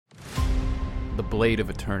The Blade of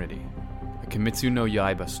Eternity, a Kimetsu no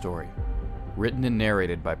Yaiba story, written and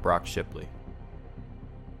narrated by Brock Shipley.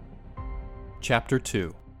 Chapter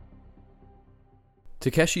 2.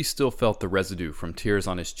 Takeshi still felt the residue from tears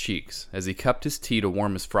on his cheeks as he cupped his tea to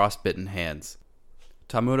warm his frostbitten hands.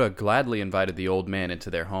 Tamura gladly invited the old man into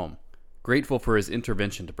their home, grateful for his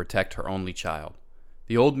intervention to protect her only child.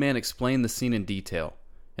 The old man explained the scene in detail,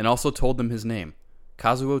 and also told them his name,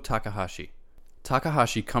 Kazuo Takahashi.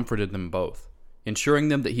 Takahashi comforted them both, ensuring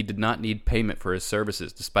them that he did not need payment for his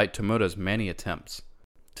services despite Tamura's many attempts.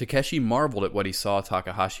 Takeshi marveled at what he saw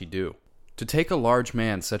Takahashi do. To take a large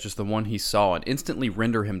man such as the one he saw and instantly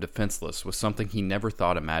render him defenseless was something he never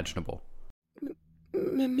thought imaginable.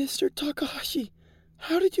 Mr. Takahashi,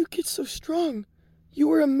 how did you get so strong? You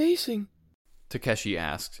were amazing, Takeshi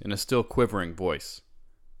asked in a still quivering voice.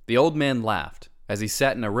 The old man laughed as he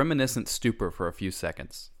sat in a reminiscent stupor for a few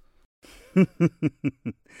seconds.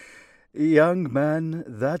 Young man,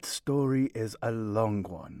 that story is a long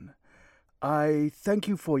one. I thank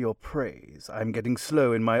you for your praise. I'm getting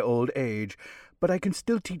slow in my old age, but I can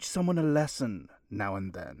still teach someone a lesson now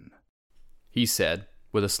and then, he said,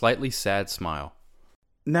 with a slightly sad smile.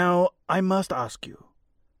 Now, I must ask you,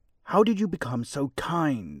 how did you become so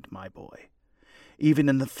kind, my boy? Even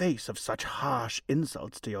in the face of such harsh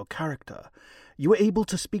insults to your character, you were able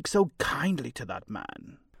to speak so kindly to that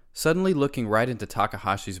man. Suddenly looking right into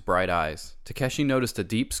Takahashi's bright eyes, Takeshi noticed a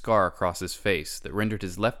deep scar across his face that rendered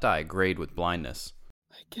his left eye grayed with blindness.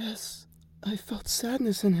 I guess I felt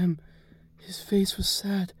sadness in him. His face was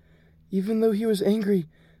sad. Even though he was angry,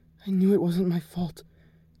 I knew it wasn't my fault.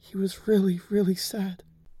 He was really, really sad,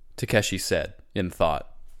 Takeshi said, in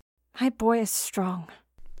thought. My boy is strong,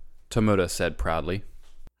 Tamura said proudly.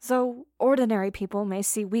 Though ordinary people may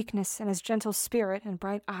see weakness in his gentle spirit and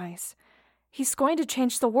bright eyes, he's going to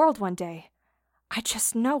change the world one day. I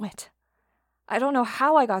just know it. I don't know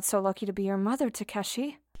how I got so lucky to be your mother,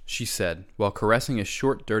 Takeshi, she said, while caressing his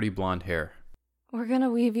short, dirty blonde hair. We're gonna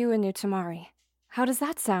weave you a new tamari. How does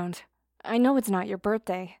that sound? I know it's not your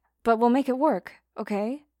birthday, but we'll make it work,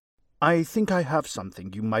 okay? I think I have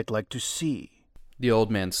something you might like to see. The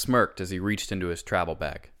old man smirked as he reached into his travel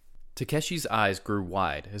bag. Takeshi's eyes grew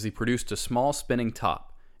wide as he produced a small spinning top,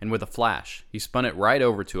 and with a flash, he spun it right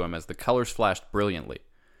over to him as the colors flashed brilliantly.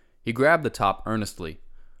 He grabbed the top earnestly,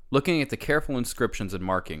 looking at the careful inscriptions and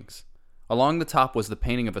markings. Along the top was the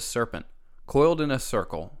painting of a serpent, coiled in a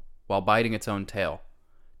circle, while biting its own tail.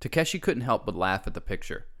 Takeshi couldn't help but laugh at the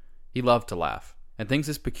picture. He loved to laugh, and things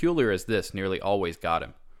as peculiar as this nearly always got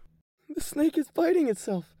him. The snake is biting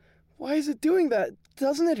itself. Why is it doing that?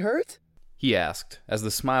 Doesn't it hurt? He asked, as the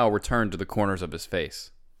smile returned to the corners of his face.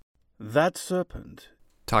 That serpent,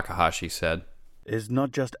 Takahashi said, is not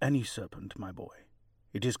just any serpent, my boy.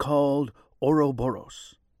 It is called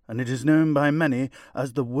Ouroboros, and it is known by many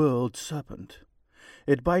as the world serpent.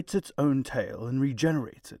 It bites its own tail and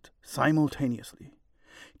regenerates it simultaneously,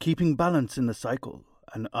 keeping balance in the cycle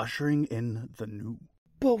and ushering in the new.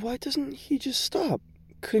 But why doesn't he just stop?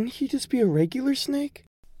 Couldn't he just be a regular snake?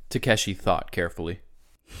 Takeshi thought carefully.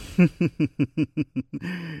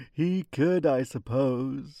 He could, I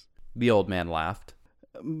suppose, the old man laughed.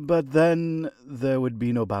 But then there would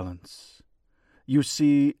be no balance. You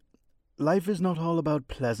see, life is not all about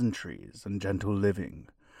pleasantries and gentle living.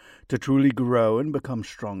 To truly grow and become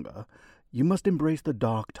stronger, you must embrace the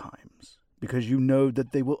dark times, because you know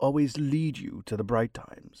that they will always lead you to the bright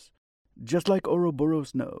times. Just like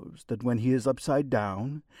Ouroboros knows that when he is upside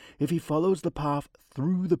down, if he follows the path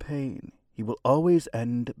through the pain, he will always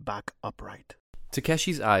end back upright.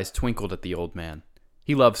 Takeshi's eyes twinkled at the old man.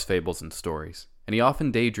 He loves fables and stories, and he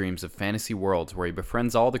often daydreams of fantasy worlds where he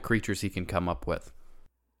befriends all the creatures he can come up with.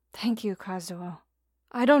 Thank you, Kazuo.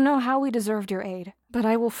 I don't know how we deserved your aid, but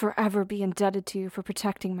I will forever be indebted to you for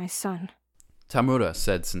protecting my son, Tamura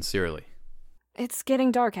said sincerely. It's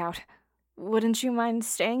getting dark out. Wouldn't you mind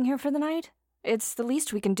staying here for the night? It's the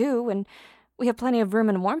least we can do, and we have plenty of room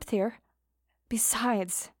and warmth here.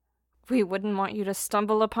 Besides, we wouldn't want you to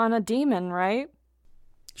stumble upon a demon, right?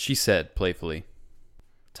 She said playfully.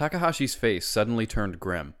 Takahashi's face suddenly turned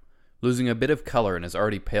grim, losing a bit of color in his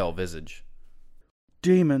already pale visage.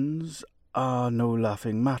 Demons are no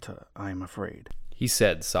laughing matter, I'm afraid, he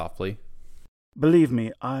said softly. Believe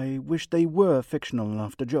me, I wish they were fictional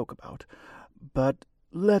enough to joke about, but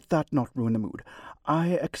let that not ruin the mood. I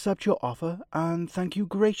accept your offer and thank you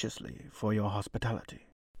graciously for your hospitality.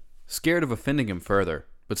 Scared of offending him further,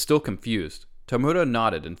 but still confused, Tamura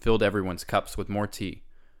nodded and filled everyone's cups with more tea,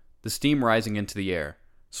 the steam rising into the air,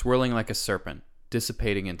 swirling like a serpent,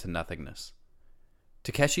 dissipating into nothingness.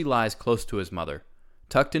 Takeshi lies close to his mother,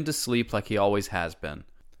 tucked into sleep like he always has been.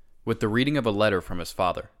 with the reading of a letter from his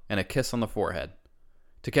father and a kiss on the forehead.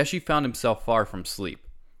 Takeshi found himself far from sleep,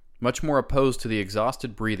 much more opposed to the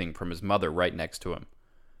exhausted breathing from his mother right next to him.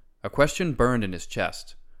 A question burned in his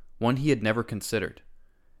chest, one he had never considered.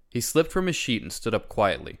 He slipped from his sheet and stood up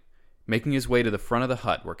quietly, making his way to the front of the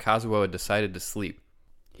hut where Kazuo had decided to sleep.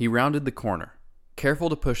 He rounded the corner, careful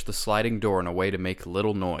to push the sliding door in a way to make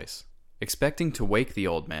little noise. Expecting to wake the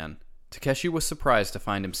old man, Takeshi was surprised to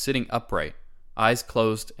find him sitting upright, eyes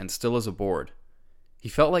closed and still as a board. He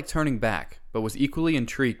felt like turning back, but was equally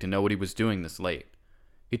intrigued to know what he was doing this late.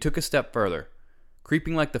 He took a step further,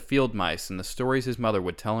 creeping like the field mice in the stories his mother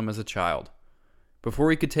would tell him as a child.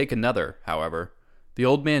 Before he could take another, however, the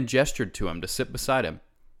old man gestured to him to sit beside him,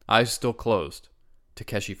 eyes still closed.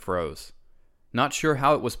 Takeshi froze. Not sure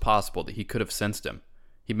how it was possible that he could have sensed him.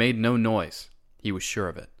 He made no noise. He was sure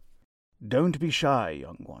of it. Don't be shy,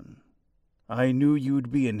 young one. I knew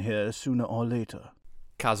you'd be in here sooner or later,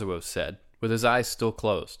 Kazuo said, with his eyes still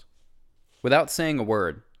closed. Without saying a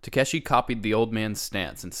word, Takeshi copied the old man's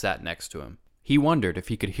stance and sat next to him. He wondered if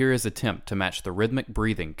he could hear his attempt to match the rhythmic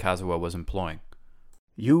breathing Kazuo was employing.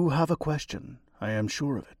 You have a question, I am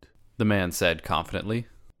sure of it, the man said confidently.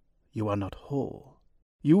 You are not whole.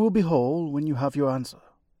 You will be whole when you have your answer,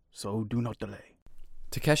 so do not delay.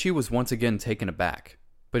 Takeshi was once again taken aback,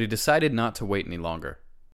 but he decided not to wait any longer.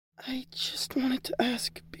 I just wanted to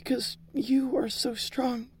ask, because you are so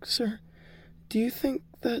strong, sir. Do you think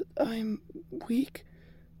that I'm weak?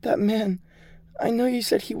 That man, I know you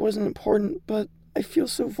said he wasn't important, but I feel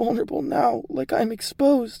so vulnerable now, like I'm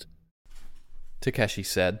exposed. Takeshi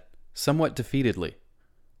said, somewhat defeatedly.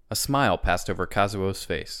 A smile passed over Kazuo's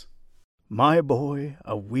face. My boy,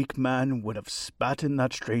 a weak man would have spat in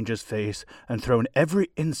that stranger's face and thrown every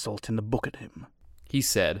insult in the book at him, he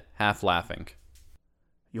said, half laughing.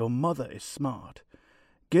 Your mother is smart.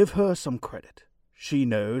 Give her some credit. She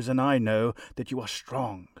knows, and I know, that you are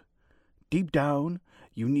strong. Deep down,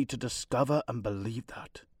 you need to discover and believe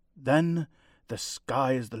that. Then, the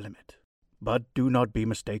sky is the limit. But do not be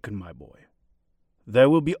mistaken, my boy. There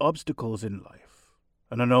will be obstacles in life,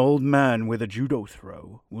 and an old man with a judo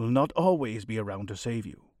throw will not always be around to save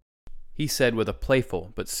you, he said with a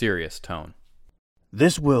playful but serious tone.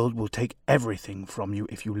 This world will take everything from you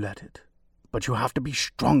if you let it, but you have to be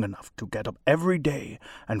strong enough to get up every day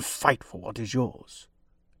and fight for what is yours.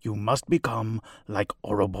 You must become like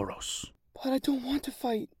Ouroboros. But I don't want to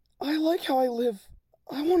fight. I like how I live.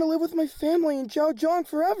 I want to live with my family in Zhaozhong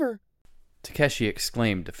forever. Takeshi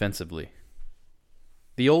exclaimed defensively.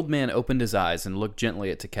 The old man opened his eyes and looked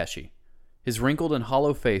gently at Takeshi. His wrinkled and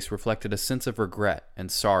hollow face reflected a sense of regret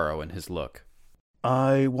and sorrow in his look.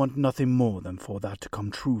 I want nothing more than for that to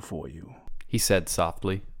come true for you, he said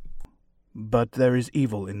softly. But there is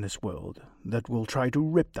evil in this world that will try to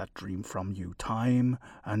rip that dream from you time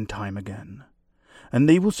and time again. And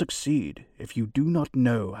they will succeed if you do not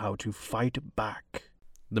know how to fight back.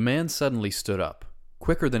 The man suddenly stood up,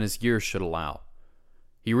 quicker than his years should allow.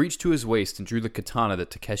 He reached to his waist and drew the katana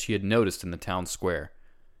that Takeshi had noticed in the town square.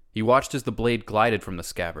 He watched as the blade glided from the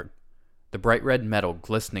scabbard, the bright red metal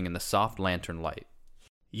glistening in the soft lantern light.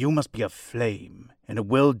 You must be a flame in a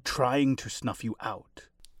world trying to snuff you out,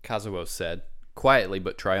 Kazuo said, quietly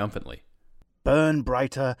but triumphantly. Burn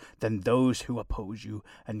brighter than those who oppose you,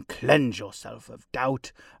 and cleanse yourself of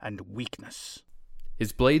doubt and weakness.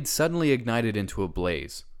 His blade suddenly ignited into a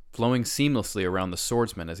blaze, flowing seamlessly around the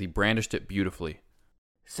swordsman as he brandished it beautifully.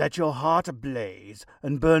 Set your heart ablaze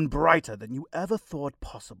and burn brighter than you ever thought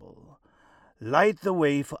possible. Light the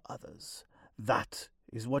way for others. That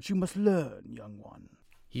is what you must learn, young one,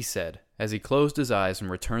 he said, as he closed his eyes and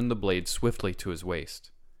returned the blade swiftly to his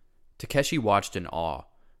waist. Takeshi watched in awe,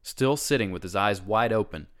 still sitting with his eyes wide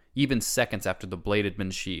open, even seconds after the blade had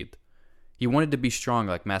been sheathed. He wanted to be strong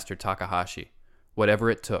like Master Takahashi, whatever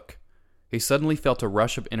it took. He suddenly felt a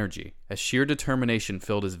rush of energy as sheer determination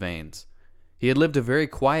filled his veins. He had lived a very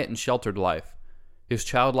quiet and sheltered life, his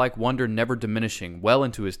childlike wonder never diminishing well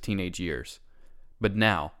into his teenage years. But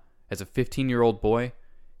now, as a 15-year-old boy,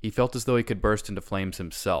 he felt as though he could burst into flames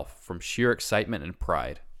himself from sheer excitement and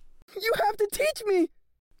pride. You have to teach me,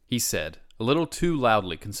 he said, a little too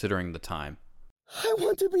loudly considering the time. I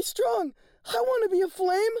want to be strong. I want to be a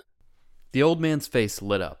flame. The old man's face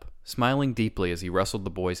lit up, smiling deeply as he rustled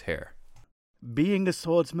the boy's hair. Being a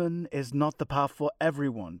swordsman is not the path for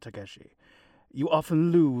everyone, Takeshi. You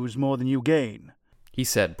often lose more than you gain, he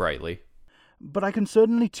said brightly. But I can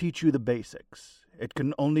certainly teach you the basics. It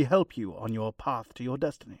can only help you on your path to your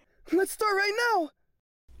destiny. Let's start right now,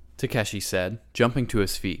 Takeshi said, jumping to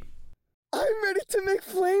his feet. I'm ready to make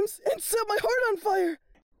flames and set my heart on fire.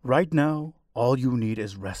 Right now, all you need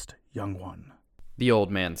is rest, young one. the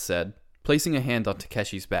old man said, placing a hand on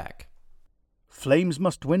Takeshi's back. Flames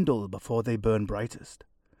must dwindle before they burn brightest,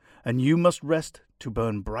 and you must rest to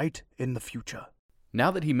burn bright in the future.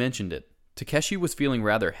 Now that he mentioned it, Takeshi was feeling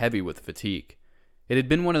rather heavy with fatigue. It had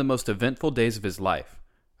been one of the most eventful days of his life.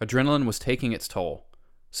 Adrenaline was taking its toll.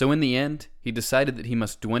 So in the end, he decided that he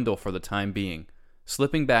must dwindle for the time being.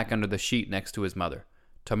 Slipping back under the sheet next to his mother,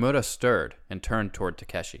 Tamura stirred and turned toward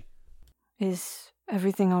Takeshi. Is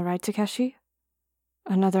everything all right, Takeshi?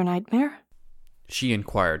 Another nightmare? She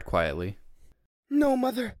inquired quietly. No,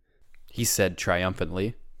 Mother. He said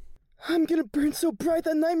triumphantly. I'm gonna burn so bright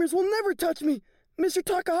that nightmares will never touch me. Mr.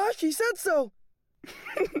 Takahashi said so.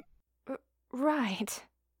 Right.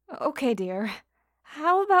 Okay, dear.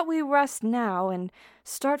 How about we rest now and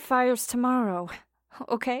start fires tomorrow,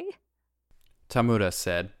 okay? Tamura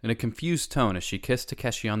said, in a confused tone as she kissed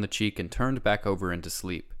Takeshi on the cheek and turned back over into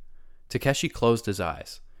sleep. Takeshi closed his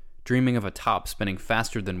eyes, dreaming of a top spinning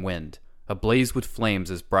faster than wind, ablaze with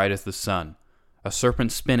flames as bright as the sun, a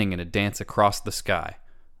serpent spinning in a dance across the sky.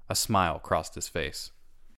 A smile crossed his face.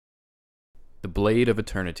 The Blade of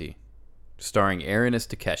Eternity, starring Aaron as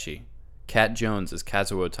Takeshi, Kat Jones as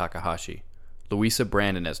Kazuo Takahashi, Louisa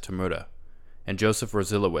Brandon as Tamura, and Joseph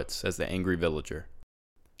Rosilowitz as the Angry Villager.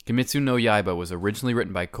 Kimetsu no Yaiba was originally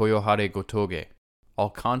written by Koyohare Gotoge. All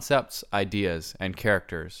concepts, ideas, and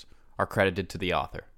characters are credited to the author.